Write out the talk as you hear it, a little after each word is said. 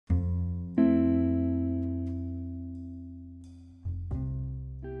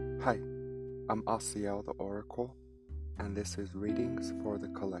Hi, I'm Asiel the Oracle, and this is Readings for the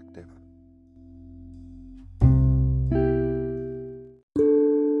Collective.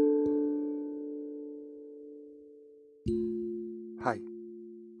 Hi,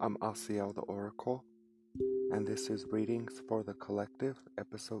 I'm Asiel the Oracle, and this is Readings for the Collective,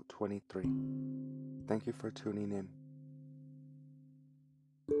 episode 23. Thank you for tuning in.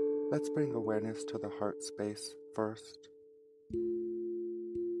 Let's bring awareness to the heart space first.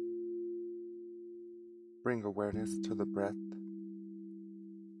 Bring awareness to the breath.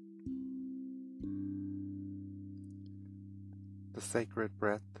 The sacred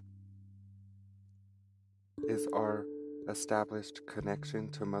breath is our established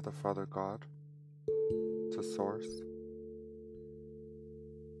connection to Mother, Father, God, to Source.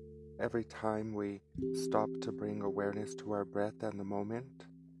 Every time we stop to bring awareness to our breath and the moment,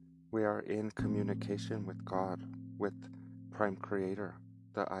 we are in communication with God, with Prime Creator,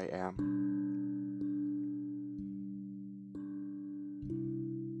 the I Am.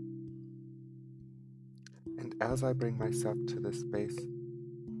 And as I bring myself to this space,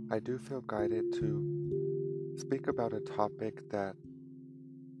 I do feel guided to speak about a topic that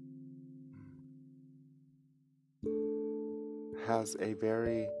has a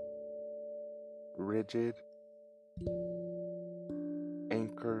very rigid,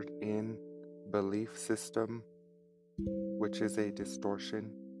 anchored in belief system, which is a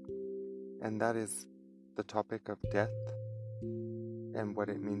distortion, and that is the topic of death and what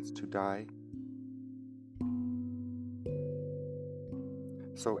it means to die.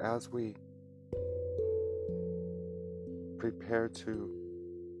 So as we prepare to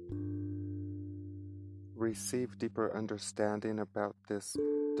receive deeper understanding about this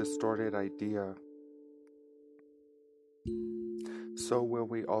distorted idea, so will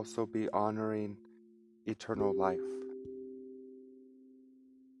we also be honoring eternal life,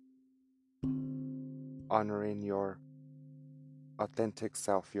 honoring your authentic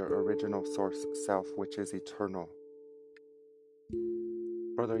self, your original source self, which is eternal.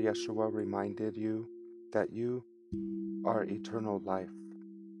 Brother Yeshua reminded you that you are eternal life,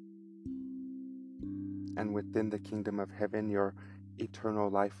 and within the kingdom of heaven, your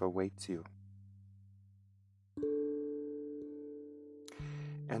eternal life awaits you.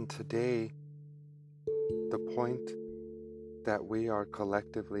 And today, the point that we are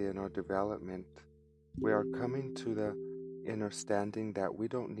collectively in our development, we are coming to the understanding that we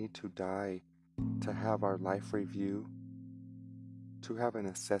don't need to die to have our life review, to have an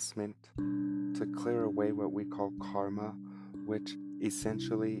assessment, to clear away what we call karma, which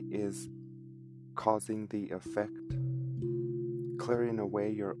essentially is causing the effect, clearing away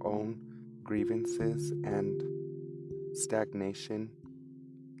your own grievances and stagnation,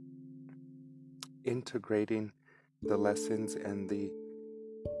 integrating the lessons and the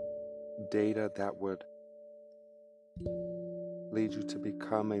data that would lead you to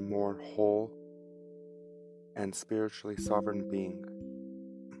become a more whole and spiritually sovereign being.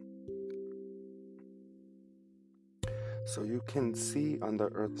 So you can see on the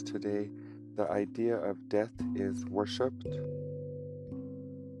earth today, the idea of death is worshipped,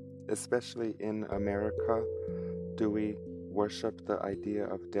 especially in America. Do we worship the idea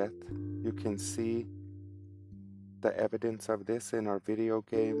of death? You can see the evidence of this in our video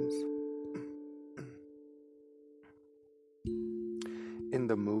games, in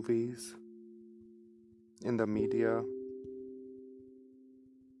the movies, in the media,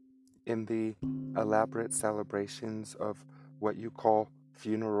 in the elaborate celebrations of what you call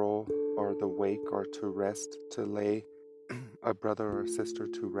funeral or the wake or to rest, to lay a brother or sister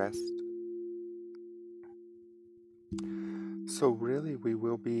to rest. So really we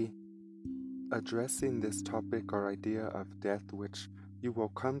will be addressing this topic or idea of death, which you will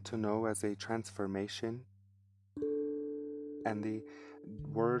come to know as a transformation. And the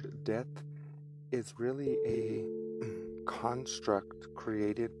word death is really a construct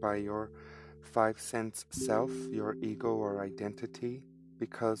created by your five-sense self, your ego or identity,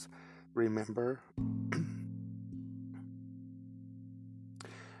 because remember,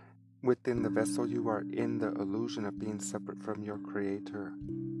 within the vessel you are in the illusion of being separate from your creator.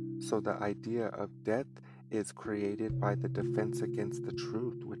 So the idea of death is created by the defense against the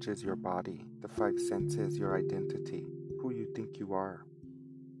truth, which is your body, the five senses, your identity, who you think you are.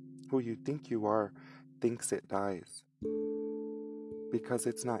 Who you think you are thinks it dies, because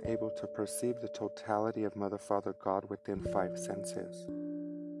it's not able to perceive the totality of Mother, Father, God within five senses.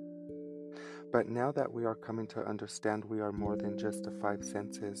 But now that we are coming to understand we are more than just the five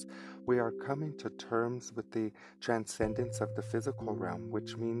senses, we are coming to terms with the transcendence of the physical realm,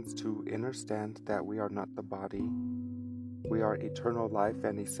 which means to understand that we are not the body, We are eternal life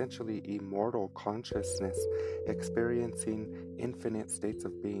and essentially immortal consciousness, experiencing infinite states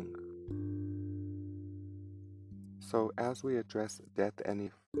of being. So as we address death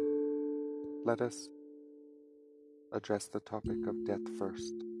let us address the topic of death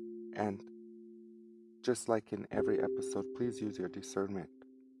first. And just like in every episode, please use your discernment.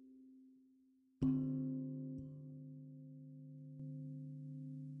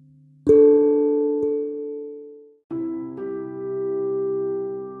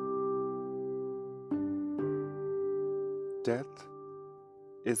 Death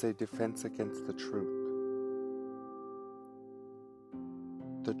is a defense against the truth.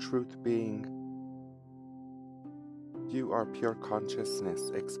 The truth being, you are pure consciousness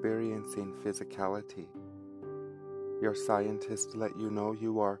experiencing physicality. Your scientists let you know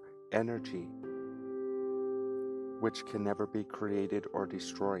you are energy, which can never be created or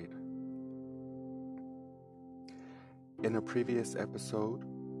destroyed. In a previous episode,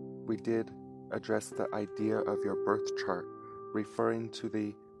 we did address the idea of your birth chart, referring to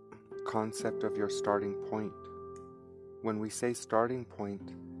the concept of your starting point. When we say starting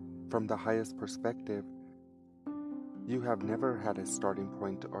point, from the highest perspective, you have never had a starting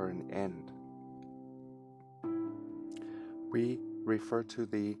point or an end. We refer to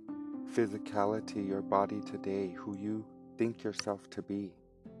the physicality, your body today, who you think yourself to be.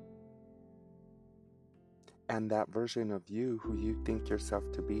 And that version of you, who you think yourself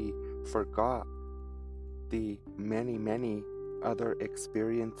to be, forgot the many, many other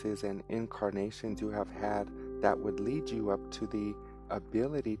experiences and incarnations you have had that would lead you up to the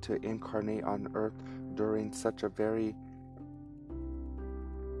ability to incarnate on earth during such a very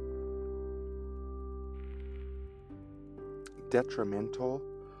detrimental,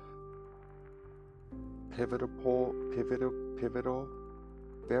 pivotal,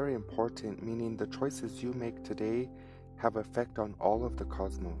 very important, meaning the choices you make today have effect on all of the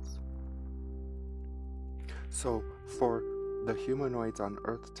cosmos. So for the humanoids on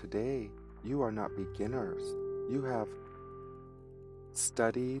earth today, you are not beginners. You have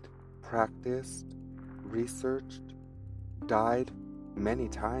studied, practiced, researched, died many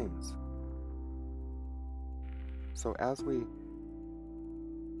times. So as we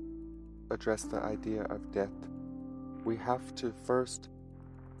address the idea of death, we have to first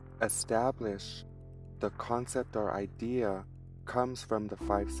establish the concept or idea comes from the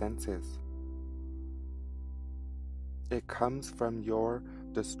five senses. It comes from your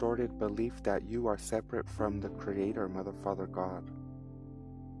distorted belief that you are separate from the Creator, Mother, Father, God.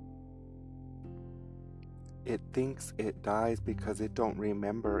 It thinks it dies because it don't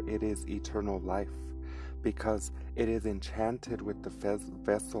remember it is eternal life, because it is enchanted with the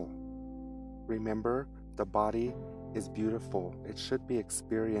vessel. Remember, the body is beautiful. It should be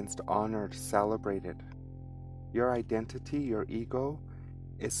experienced, honored, celebrated. Your identity, your ego,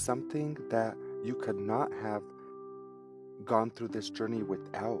 is something that you could not have gone through this journey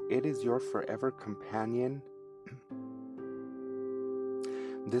without. It is your forever companion.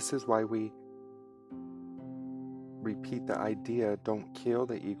 This is why we repeat the idea, don't kill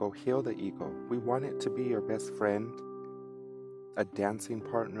the ego, heal the ego. We want it to be your best friend, a dancing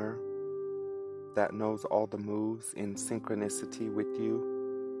partner that knows all the moves in synchronicity with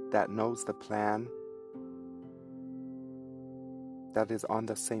you, that knows the plan, that is on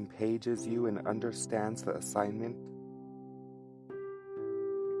the same page as you and understands the assignment.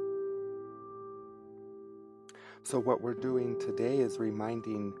 So what we're doing today is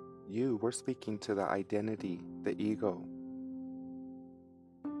reminding you, we're speaking to the identity, the ego.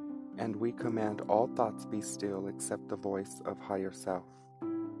 And we command all thoughts be still except the voice of higher self.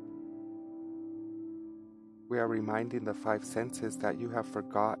 We are reminding the five senses that you have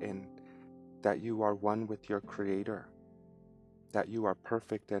forgotten that you are one with your Creator, that you are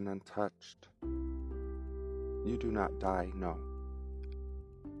perfect and untouched. You do not die, no.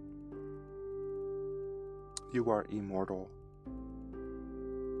 You are immortal,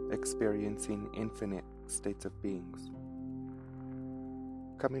 experiencing infinite states of beings.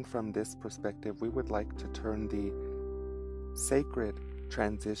 Coming from this perspective, we would like to turn the sacred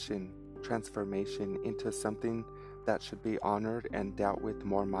transformation into something that should be honored and dealt with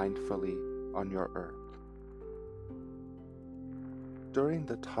more mindfully on your earth. During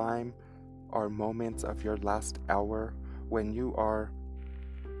the time or moments of your last hour when you are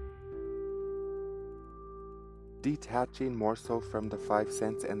detaching more so from the five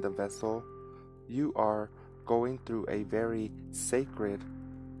sense and the vessel, you are going through a very sacred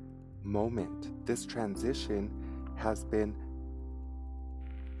moment. This transition has been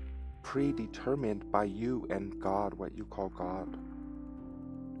predetermined by you and God, what you call God.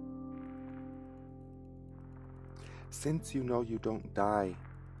 Since you know you don't die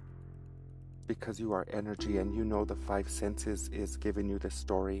because you are energy, and you know the five senses is giving you the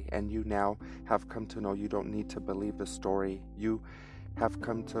story, and you now have come to know you don't need to believe the story. You have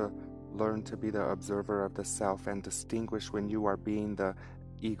come to learn to be the observer of the self and distinguish when you are being the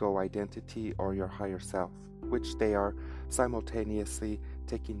ego identity or your higher self, which they are simultaneously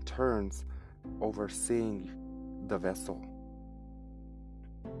taking turns overseeing the vessel.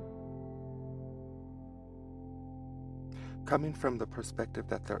 Coming from the perspective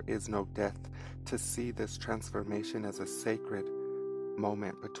that there is no death, to see this transformation as a sacred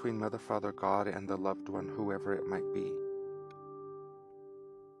moment between Mother, Father, God, and the loved one, whoever it might be.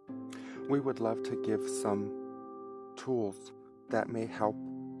 We would love to give some tools that may help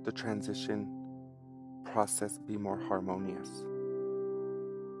the transition process be more harmonious.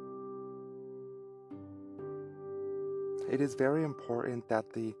 It is very important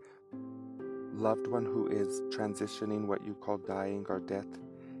that the loved one who is transitioning, what you call dying or death,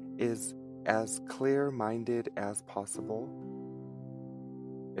 is as clear-minded as possible.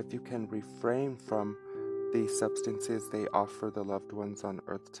 If you can refrain from the substances they offer the loved ones on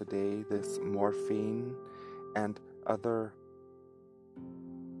earth today, this morphine and other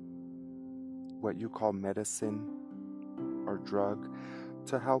what you call medicine or drug,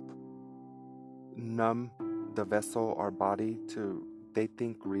 to help numb the vessel or body to, they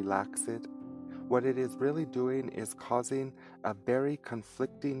think, relax it. What it is really doing is causing a very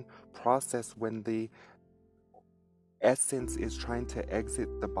conflicting process when the essence is trying to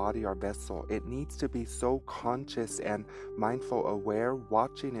exit the body or vessel. It needs to be so conscious and mindful, aware,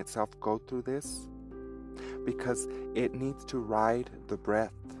 watching itself go through this, because it needs to ride the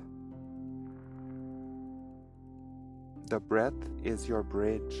breath. The breath is your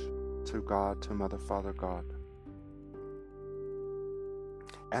bridge to God, to Mother, Father, God.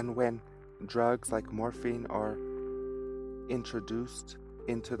 And when drugs like morphine are introduced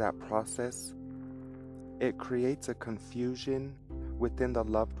into that process, it creates a confusion within the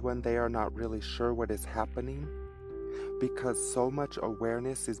loved one. They are not really sure what is happening because so much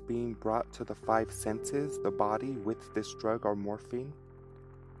awareness is being brought to the five senses, the body, with this drug or morphine.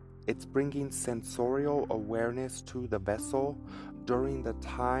 It's bringing sensorial awareness to the vessel during the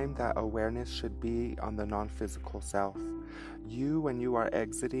time that awareness should be on the non-physical self. You, when you are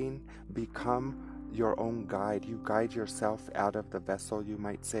exiting, become your own guide. You guide yourself out of the vessel, you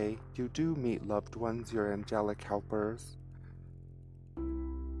might say. You do meet loved ones, your angelic helpers.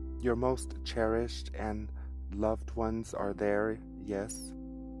 Your most cherished and loved ones are there, yes.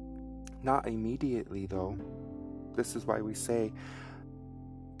 Not immediately, though. This is why we say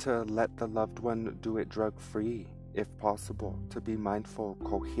to let the loved one do it drug-free, if possible, to be mindful,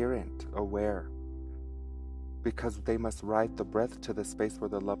 coherent, aware, because they must ride the breath to the space where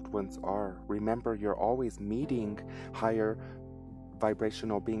the loved ones are. Remember, you're always meeting higher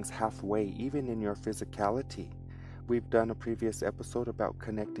vibrational beings halfway, even in your physicality. We've done a previous episode about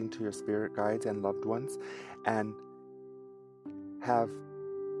connecting to your spirit guides and loved ones, and have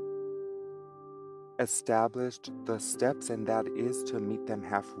established the steps, and that is to meet them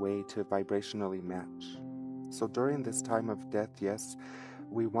halfway, to vibrationally match. So during this time of death, yes,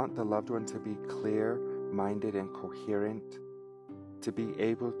 we want the loved one to be clear-minded and coherent, to be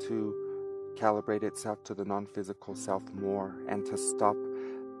able to calibrate itself to the non-physical self more, and to stop.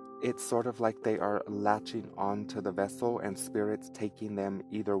 It's sort of like they are latching on to the vessel and spirits taking them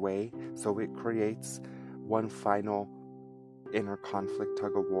either way, so it creates one final inner conflict,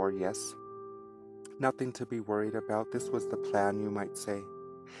 tug of war, yes. Nothing to be worried about. This was the plan, you might say.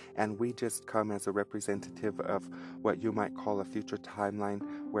 And we just come as a representative of what you might call a future timeline,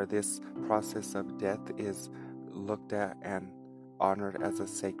 where this process of death is looked at and honored as a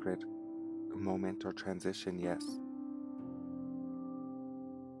sacred moment or transition, yes.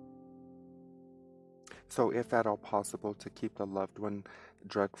 So if at all possible, to keep the loved one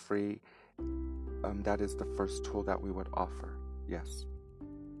drug-free, that is the first tool that we would offer, yes.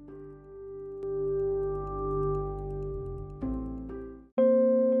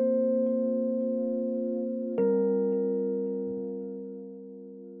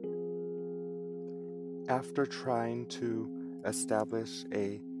 After trying to establish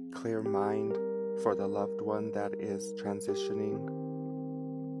a clear mind for the loved one that is transitioning,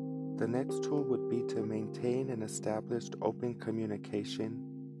 the next tool would be to maintain an established open communication.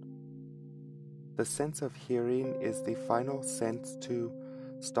 The sense of hearing is the final sense to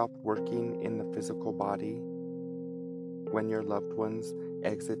stop working in the physical body. When your loved ones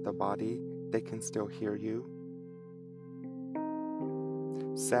exit the body, they can still hear you.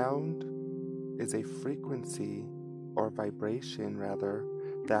 Sound is a frequency or vibration, rather,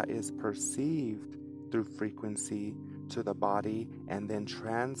 that is perceived through frequency to the body and then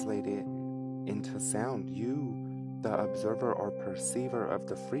translate it into sound. You, the observer or perceiver of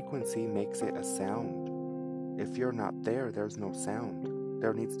the frequency, makes it a sound. If you're not there, there's no sound.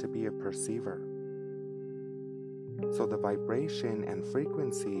 There needs to be a perceiver. So the vibration and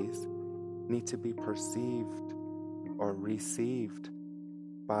frequencies need to be perceived or received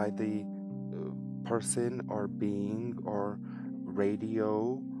by the person or being or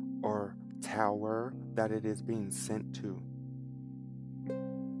radio or tower that it is being sent to.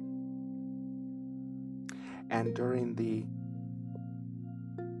 And during the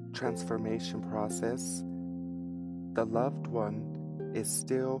transformation process, the loved one is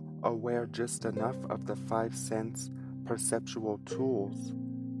still aware just enough of the 5 sense perceptual tools.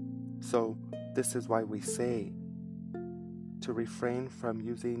 So this is why we say to refrain from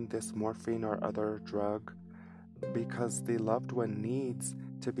using this morphine or other drug, because the loved one needs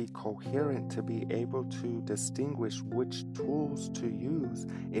to be coherent, to be able to distinguish which tools to use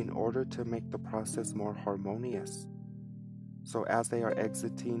in order to make the process more harmonious. So as they are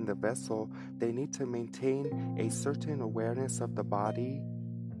exiting the vessel, they need to maintain a certain awareness of the body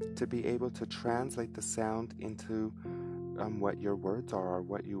to be able to translate the sound into what your words are, or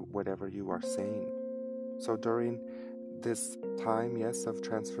whatever you are saying. So during this time, yes, of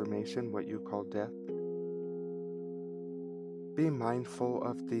transformation, what you call death, be mindful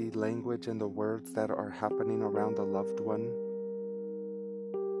of the language and the words that are happening around the loved one.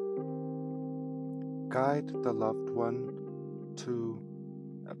 Guide the loved one to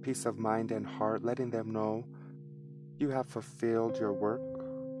a peace of mind and heart, letting them know you have fulfilled your work.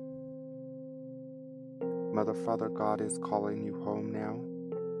 Mother, Father, God is calling you home now.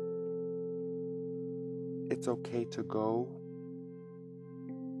 It's okay to go.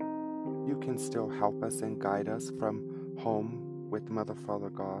 You can still help us and guide us from home with Mother, Father,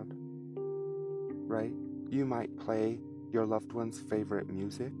 God, right? You might play your loved one's favorite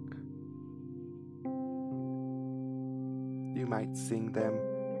music. You might sing them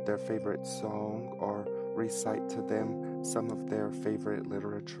their favorite song or recite to them some of their favorite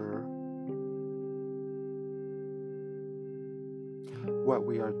literature. What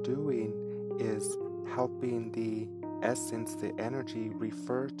we are doing is helping the essence, the energy,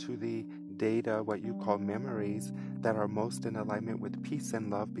 refer to the data, what you call memories, that are most in alignment with peace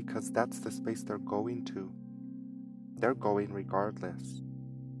and love, because that's the space they're going to. They're going regardless.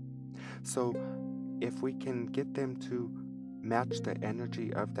 So if we can get them to match the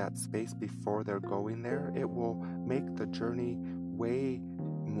energy of that space before they're going there, it will make the journey way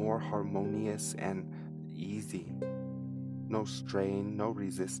more harmonious and easy. No strain, no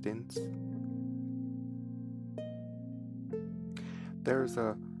resistance. There's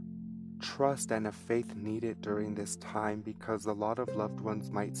a trust and a faith needed during this time, because a lot of loved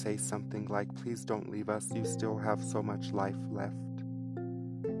ones might say something like, please don't leave us, you still have so much life left.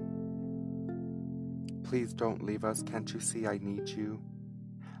 Please don't leave us, can't you see I need you?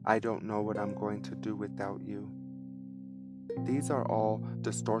 I don't know what I'm going to do without you. These are all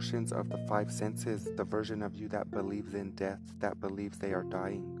distortions of the 5 senses, the version of you that believes in death, that believes they are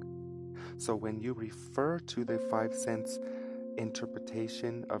dying. So when you refer to the 5 sense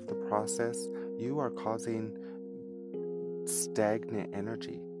interpretation of the process, you are causing stagnant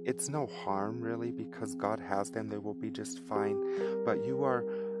energy. It's no harm really, because God has them, they will be just fine, but you are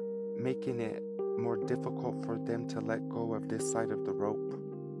making it more difficult for them to let go of this side of the rope,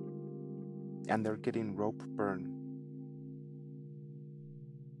 and they're getting rope burn,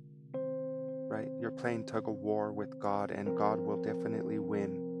 right? You're playing tug of war with God, and God will definitely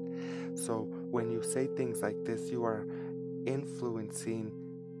win. So when you say things like this, you are influencing,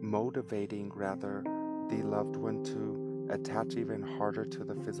 motivating rather, the loved one to attach even harder to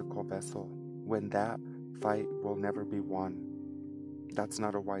the physical vessel, when that fight will never be won. That's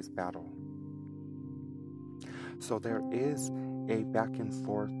not a wise battle. So there is a back and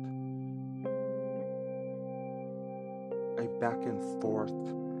forth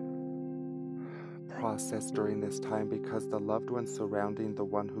process during this time, because the loved one surrounding the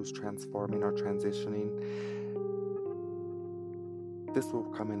one who's transforming or transitioning, this will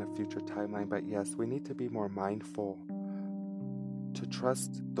come in a future timeline, but yes, we need to be more mindful to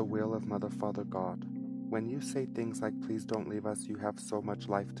trust the will of Mother, Father, God. When you say things like, please don't leave us, you have so much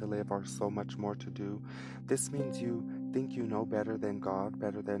life to live or so much more to do, this means you think you know better than God,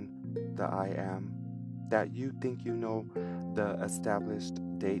 better than the I am, that you think you know the established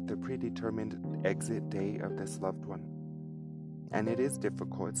date, the predetermined exit date of this loved one. And it is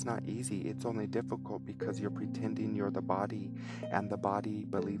difficult. It's not easy. It's only difficult because you're pretending you're the body, and the body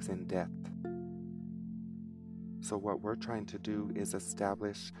believes in death. So what we're trying to do is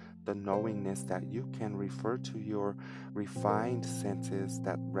establish the knowingness that you can refer to your refined senses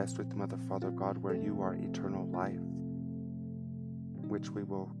that rest with Mother, Father, God, where you are eternal life, which we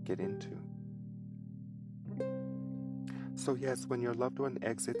will get into. So yes, when your loved one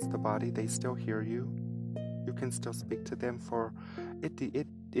exits the body, they still hear you. You can still speak to them for it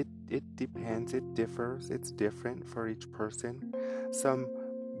depends, it differs, it's different for each person. Some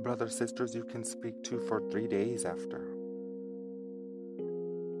brothers, sisters you can speak to for 3 days after.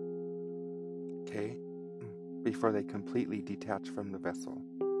 Okay? Before they completely detach from the vessel.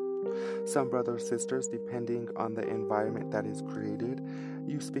 Some brothers, sisters, depending on the environment that is created,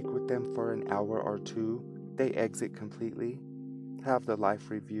 you speak with them for an hour or two. They exit completely, have the life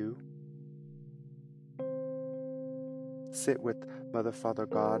review, sit with Mother, Father,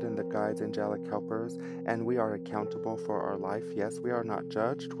 God, and the guides, angelic helpers, and we are accountable for our life. Yes, we are not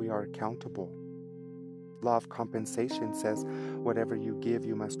judged, we are accountable. Law of compensation says, whatever you give,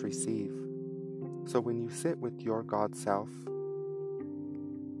 you must receive. So when you sit with your God self,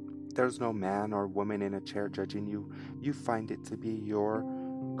 there's no man or woman in a chair judging you. You find it to be your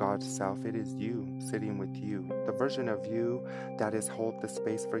God self. It is you sitting with you. The version of you that is hold the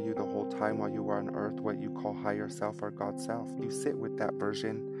space for you the whole time while you are on earth, what you call higher self or God self. You sit with that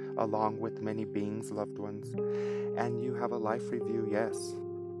version along with many beings, loved ones, and you have a life review, yes.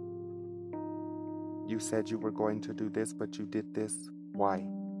 You said you were going to do this, but you did this. Why?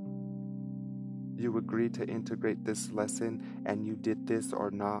 You agreed to integrate this lesson and you did this or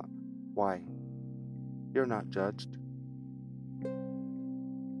not. Why? You're not judged.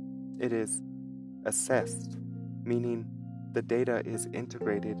 It is assessed, meaning the data is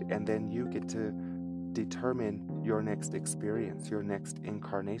integrated and then you get to determine your next experience, your next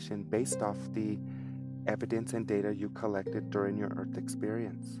incarnation based off the evidence and data you collected during your earth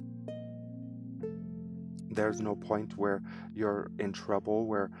experience. There's no point where you're in trouble,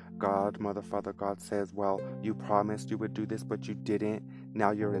 where God, Mother, Father, God says, well, you promised you would do this, but you didn't.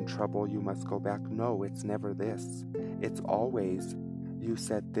 Now you're in trouble, you must go back. No, it's never this. It's always, you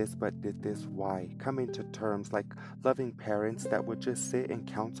said this, but did this. Why? Coming to terms like loving parents that would just sit and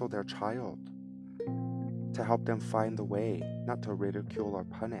counsel their child to help them find the way, not to ridicule or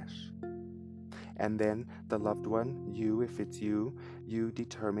punish. And then the loved one, you, if it's you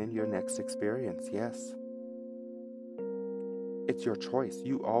determine your next experience. Yes. It's your choice.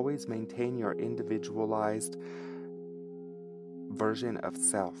 You always maintain your individualized version of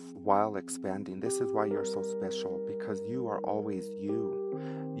self while expanding. This is why you're so special, because you are always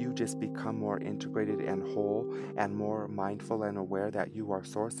you. You just become more integrated and whole and more mindful and aware that you are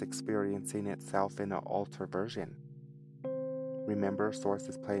Source experiencing itself in an alter version. Remember, Source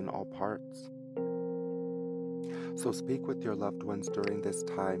is playing all parts. So speak with your loved ones during this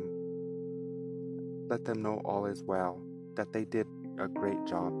time. Let them know all is well, that they did a great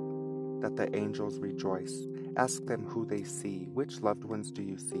job, that the angels rejoice. Ask them who they see. Which loved ones do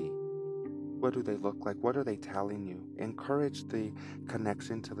you see? What do they look like? What are they telling you? Encourage the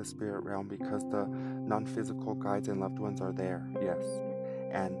connection to the spirit realm, because the non-physical guides and loved ones are there, yes.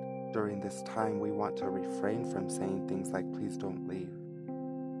 And during this time, we want to refrain from saying things like, please don't leave,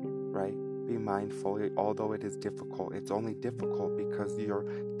 right? Be mindful, although it is difficult. It's only difficult because you're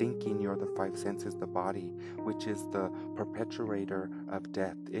thinking you're the five senses, the body, which is the perpetuator of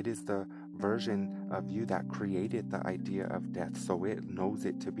death. It is the version of you that created the idea of death, so it knows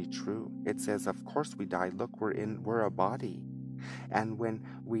it to be true. It says, of course we die. Look, we're a body. And when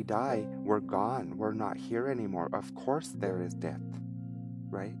we die, we're gone. We're not here anymore. Of course there is death,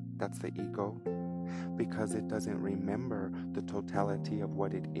 right? That's the ego. Because it doesn't remember the totality of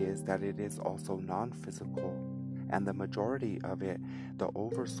what it is, that it is also non-physical. And the majority of it, the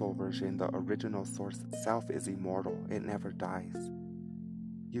oversoul version, the original Source itself, is immortal. It never dies.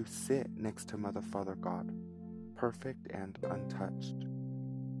 You sit next to Mother, Father, God, perfect and untouched.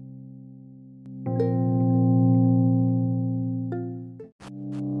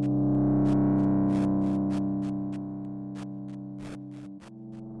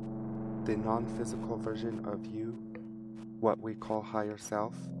 The non-physical version of you, what we call higher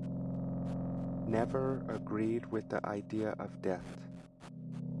self, never agreed with the idea of death.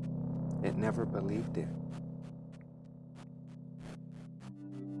 It never believed it.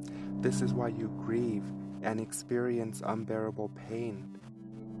 This is why you grieve and experience unbearable pain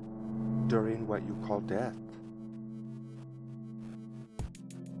during what you call death.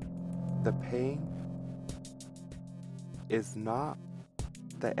 The pain is not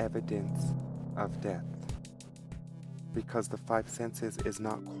the evidence of death, because the five senses is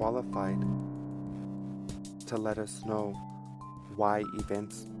not qualified to let us know why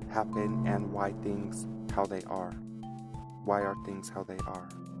events happen and why things how they are. Why are things how they are?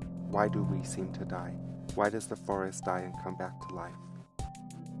 Why do we seem to die? Why does the forest die and come back to life?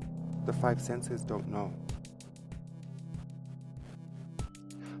 The five senses don't know.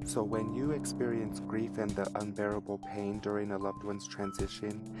 So when you experience grief and the unbearable pain during a loved one's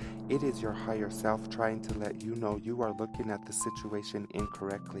transition, it is your higher self trying to let you know you are looking at the situation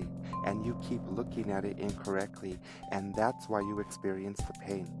incorrectly, and you keep looking at it incorrectly, and that's why you experience the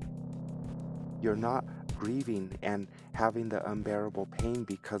pain. You're not grieving and having the unbearable pain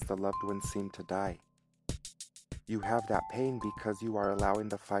because the loved ones seem to die. You have that pain because you are allowing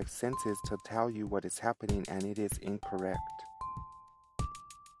the five senses to tell you what is happening, and it is incorrect.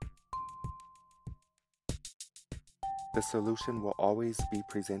 The solution will always be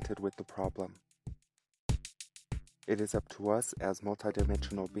presented with the problem. It is up to us as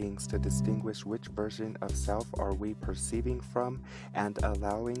multidimensional beings to distinguish which version of self are we perceiving from and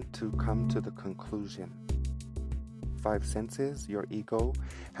allowing to come to the conclusion. Five senses, your ego,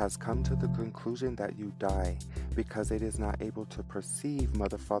 has come to the conclusion that you die because it is not able to perceive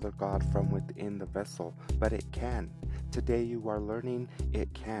Mother, Father, God from within the vessel, but it can. Today you are learning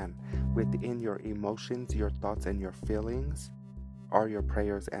it can. Within your emotions, your thoughts, and your feelings are your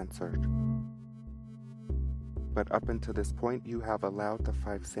prayers answered. But up until this point, you have allowed the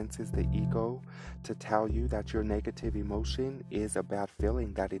five senses, the ego, to tell you that your negative emotion is a bad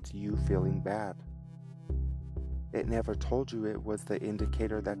feeling, that it's you feeling bad. It never told you it was the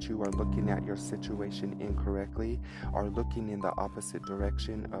indicator that you are looking at your situation incorrectly or looking in the opposite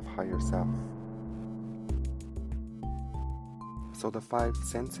direction of higher self. So the five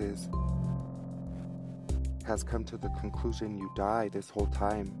senses has come to the conclusion you die this whole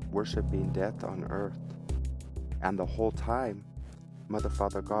time worshiping death on earth. And the whole time, Mother,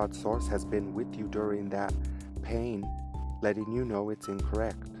 Father, God, Source has been with you during that pain, letting you know it's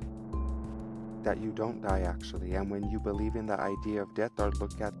incorrect. That you don't die actually. And when you believe in the idea of death or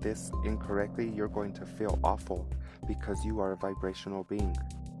look at this incorrectly, you're going to feel awful because you are a vibrational being.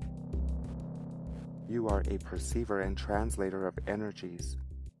 You are a perceiver and translator of energies.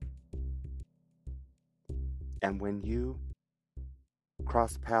 And when you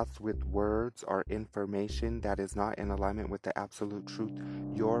cross paths with words or information that is not in alignment with the absolute truth,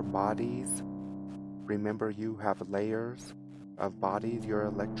 your bodies, remember you have layers of bodies, your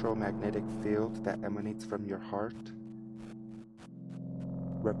electromagnetic field that emanates from your heart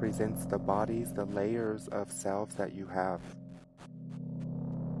represents the bodies, the layers of selves that you have.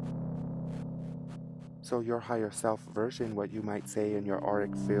 So your higher self version, what you might say in your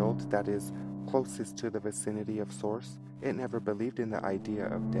auric field that is closest to the vicinity of Source, it never believed in the idea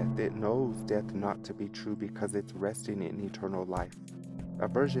of death. It knows death not to be true because it's resting in eternal life. A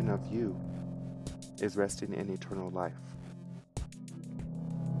version of you is resting in eternal life.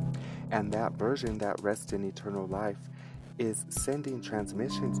 And that version that rests in eternal life is sending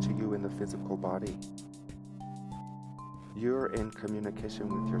transmissions to you in the physical body. You're in communication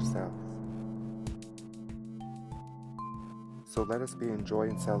with yourself. So let us be in joy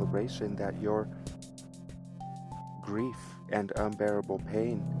and celebration that your grief and unbearable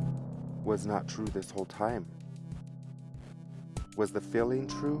pain was not true this whole time. Was the feeling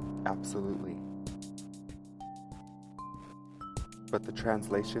true? Absolutely. But the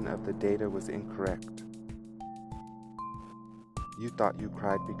translation of the data was incorrect. You thought you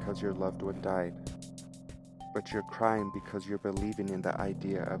cried because your loved one died. But you're crying because you're believing in the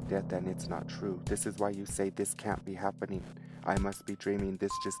idea of death and it's not true. This is why you say this can't be happening. I must be dreaming.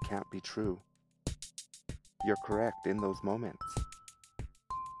 This just can't be true. You're correct in those moments.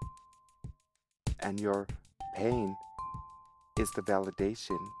 And your pain is the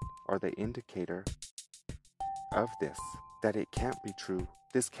validation or the indicator of this, that it can't be true.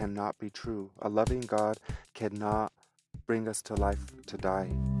 This cannot be true. A loving God cannot bring us to life to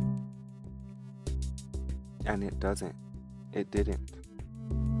die. And it doesn't. It didn't.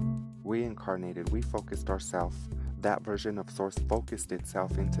 We incarnated. We focused ourselves. That version of Source focused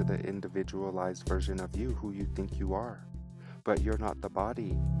itself into the individualized version of you, who you think you are. But you're not the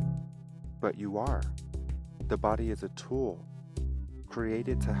body. But you are. The body is a tool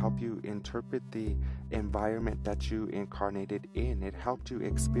created to help you interpret the environment that you incarnated in. It helped you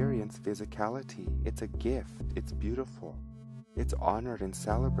experience physicality. It's a gift. It's beautiful. It's honored and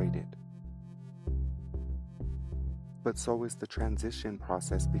celebrated. But so is the transition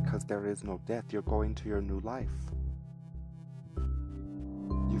process, because there is no death. You're going to your new life.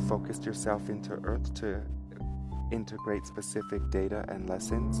 You focused yourself into Earth to integrate specific data and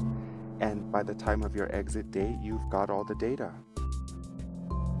lessons, and by the time of your exit date, you've got all the data.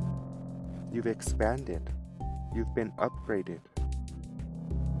 You've expanded. You've been upgraded.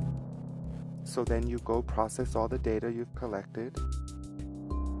 So then you go process all the data you've collected.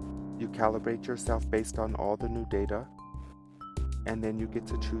 You calibrate yourself based on all the new data, and then you get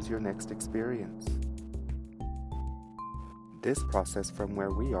to choose your next experience. This process from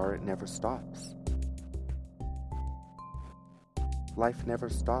where we are, it never stops. Life never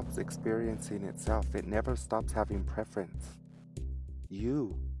stops experiencing itself. It never stops having preference.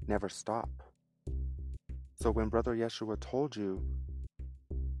 You never stop. So when Brother Yeshua told you,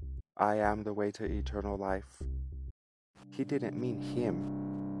 I am the way to eternal life, he didn't mean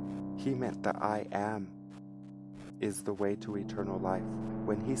him. He meant the I am is the way to eternal life.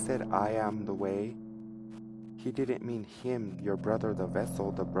 When he said, I am the way, he didn't mean him, your brother, the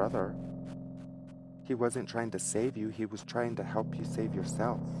vessel, the brother. He wasn't trying to save you. He was trying to help you save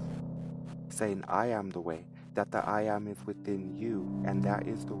yourself. Saying, I am the way, that the I am is within you, and that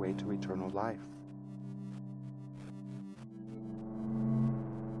is the way to eternal life.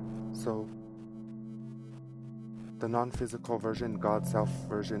 So, the non-physical version, God-self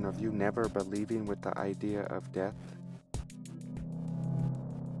version of you never believing with the idea of death,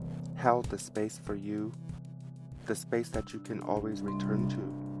 held the space for you, the space that you can always return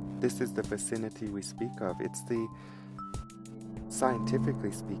to. This is the vicinity we speak of. It's the,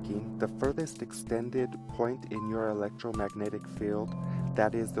 scientifically speaking, the furthest extended point in your electromagnetic field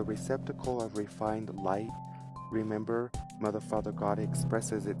that is the receptacle of refined light. Remember, Mother Father God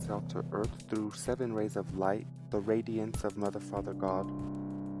expresses itself to Earth through 7 rays of light, the radiance of Mother Father God.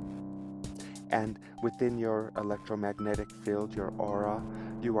 And within your electromagnetic field, your aura,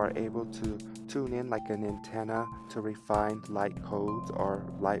 you are able to tune in like an antenna to refined light codes or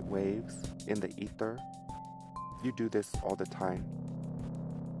light waves in the ether. You do this all the time.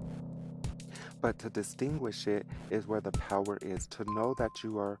 But to distinguish it is where the power is, to know that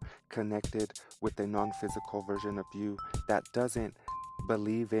you are connected with a non-physical version of you that doesn't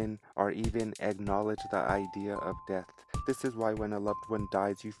believe in or even acknowledge the idea of death. This is why when a loved one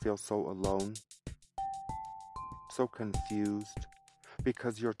dies, you feel so alone, so confused,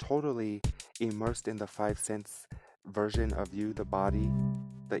 because you're totally immersed in the 5 sense version of you, the body,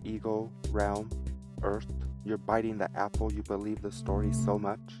 the ego realm, earth. You're biting the apple, you believe the story so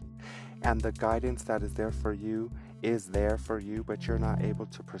much. And the guidance that is there for you is there for you, but you're not able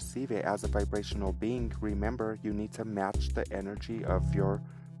to perceive it as a vibrational being. Remember, you need to match the energy of your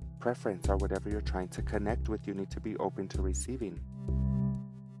preference or whatever you're trying to connect with. You need to be open to receiving.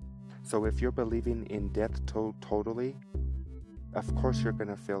 So if you're believing in death totally, of course you're going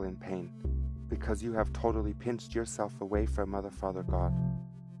to feel in pain because you have totally pinched yourself away from Mother, Father, God.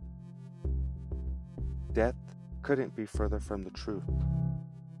 Death couldn't be further from the truth.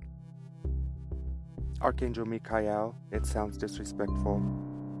 Archangel Michael, it sounds disrespectful,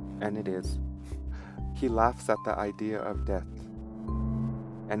 and it is. He laughs at the idea of death.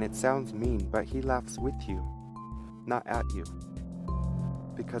 And it sounds mean, but he laughs with you, not at you.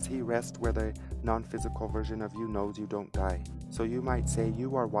 Because he rests where the non-physical version of you knows you don't die. So you might say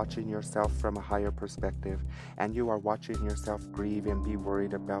you are watching yourself from a higher perspective, and you are watching yourself grieve and be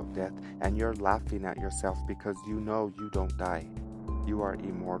worried about death, and you're laughing at yourself because you know you don't die. You are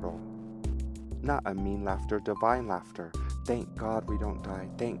immortal. Not a mean laughter, divine laughter. Thank God we don't die.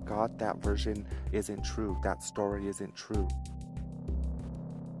 Thank God that version isn't true. That story isn't true.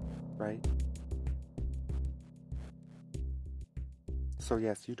 Right? So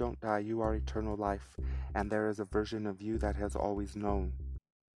yes, you don't die. You are eternal life. And there is a version of you that has always known.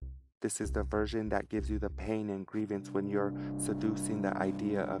 This is the version that gives you the pain and grievance when you're seducing the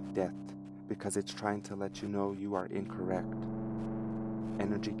idea of death, because it's trying to let you know you are incorrect.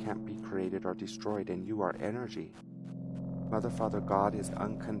 Energy can't be created or destroyed, and you are energy. Mother, Father, God is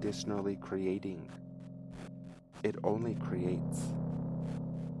unconditionally creating. It only creates.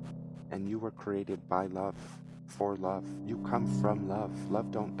 And you were created by love, for love. You come from love.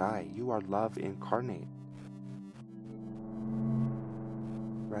 Love don't die. You are love incarnate.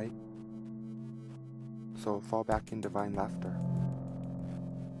 Right? So fall back in divine laughter,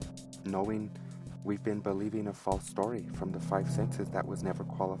 knowing we've been believing a false story from the 5 senses that was never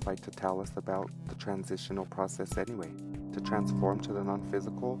qualified to tell us about the transitional process anyway. To transform to the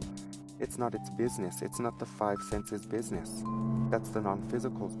non-physical, it's not its business. It's not the 5 senses business. That's the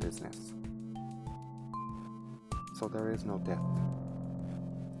non-physical's business. So there is no death.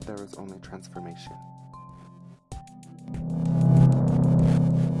 There is only transformation.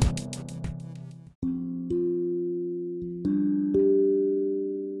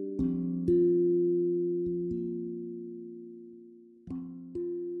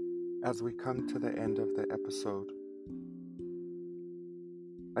 As we come to the end of the episode,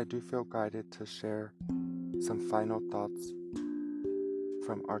 I do feel guided to share some final thoughts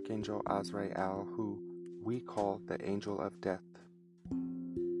from Archangel Azrael, who we call the Angel of Death.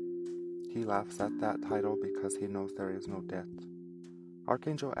 He laughs at that title because he knows there is no death.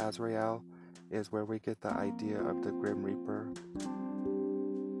 Archangel Azrael is where we get the idea of the Grim Reaper.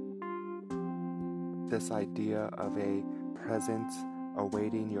 This idea of a presence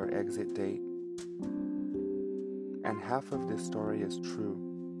awaiting your exit date. And half of this story is true.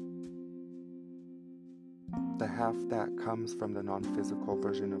 The half that comes from the non-physical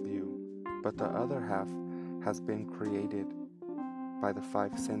version of you, but the other half has been created by the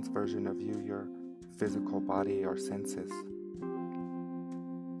five sense version of you, your physical body or senses.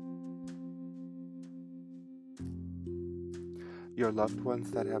 Your loved ones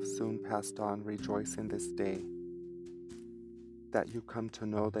that have soon passed on rejoice in this day, that you come to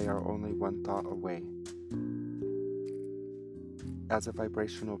know they are only one thought away. As a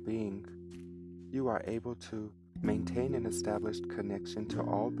vibrational being, you are able to maintain an established connection to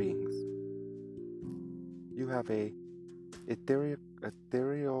all beings. You have a etheric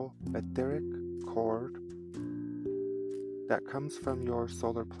cord that comes from your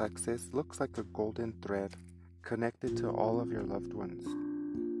solar plexus, looks like a golden thread connected to all of your loved ones.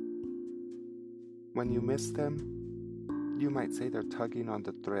 When you miss them, you might say they're tugging on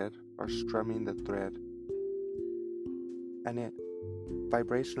the thread or strumming the thread, and it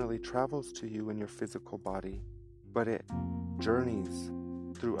vibrationally travels to you in your physical body, but it journeys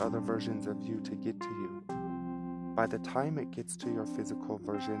through other versions of you to get to you. By the time it gets to your physical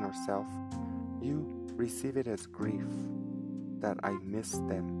version or self, you receive it as grief that I miss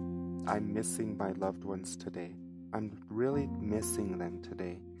them. I'm missing my loved ones today. I'm really missing them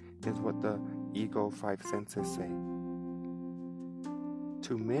today, is what the ego five senses say.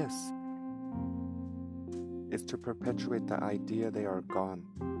 To miss is to perpetuate the idea they are gone,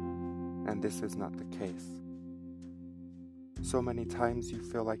 and this is not the case. So many times you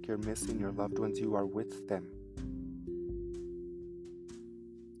feel like you're missing your loved ones, you are with them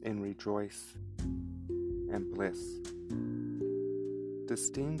in rejoice and bliss.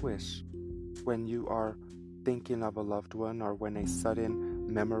 Distinguish when you are thinking of a loved one or when a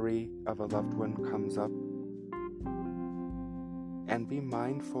sudden memory of a loved one comes up, and be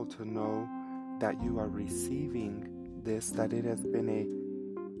mindful to know that you are receiving this, that it has been a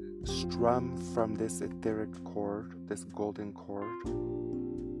strum from this etheric cord, this golden cord.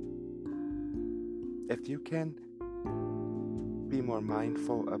 If you can be more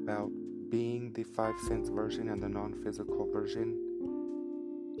mindful about being the five sense version and the non-physical version,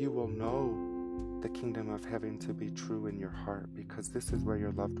 you will know the kingdom of heaven to be true in your heart, because this is where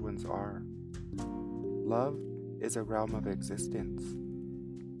your loved ones are. Love is a realm of existence.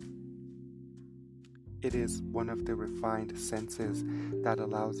 It is one of the refined senses that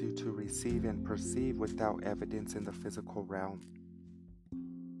allows you to receive and perceive without evidence in the physical realm.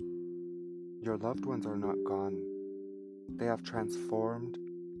 Your loved ones are not gone. They have transformed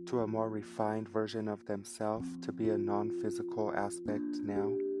to a more refined version of themselves to be a non-physical aspect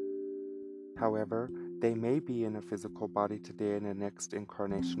now. However, they may be in a physical body today in a next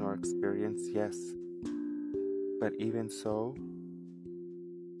incarnation or experience, yes. But even so,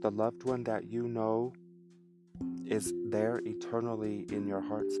 the loved one that you know is there eternally in your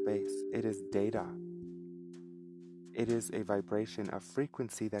heart space. It is data. It is a vibration, a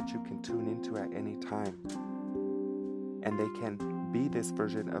frequency that you can tune into at any time. And they can be this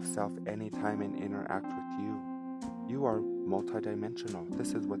version of self anytime and interact with you. You are multidimensional.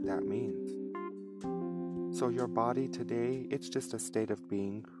 This is what that means. So your body today, it's just a state of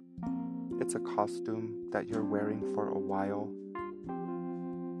being. It's a costume that you're wearing for a while.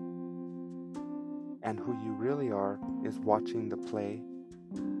 And who you really are is watching the play.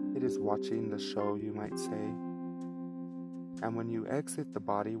 It is watching the show, you might say. And when you exit the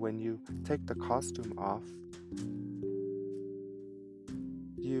body, when you take the costume off,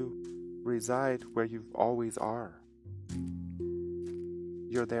 you reside where you always are.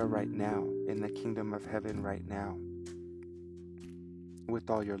 You're there right now, in the kingdom of heaven right now, with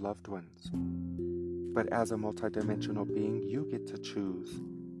all your loved ones. But as a multidimensional being, you get to choose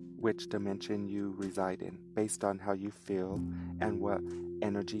which dimension you reside in, based on how you feel and what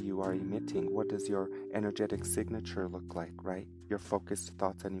energy you are emitting. What does your energetic signature look like, right? Your focused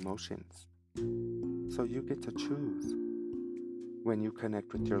thoughts and emotions. So you get to choose when you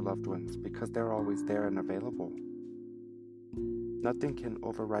connect with your loved ones, because they're always there and available. Nothing can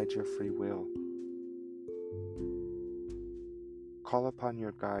override your free will. Call upon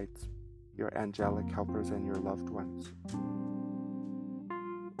your guides, your angelic helpers, and your loved ones.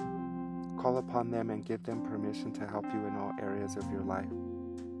 Call upon them and give them permission to help you in all areas of your life.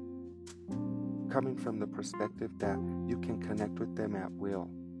 coming from the perspective that you can connect with them at will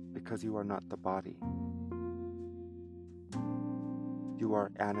because you are not the body. You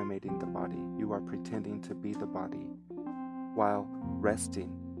are animating the body. You are pretending to be the body while resting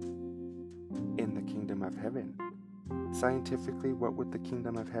in the kingdom of heaven. Scientifically, what would the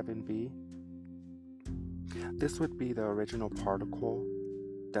kingdom of heaven be? This would be the original particle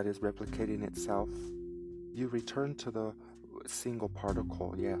that is replicating itself. You return to the single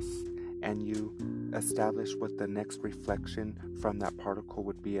particle, yes, and you establish what the next reflection from that particle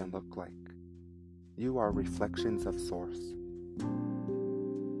would be and look like. You are reflections of Source,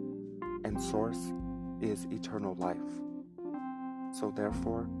 and Source is eternal life. So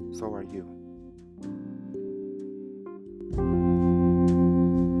therefore, so are you.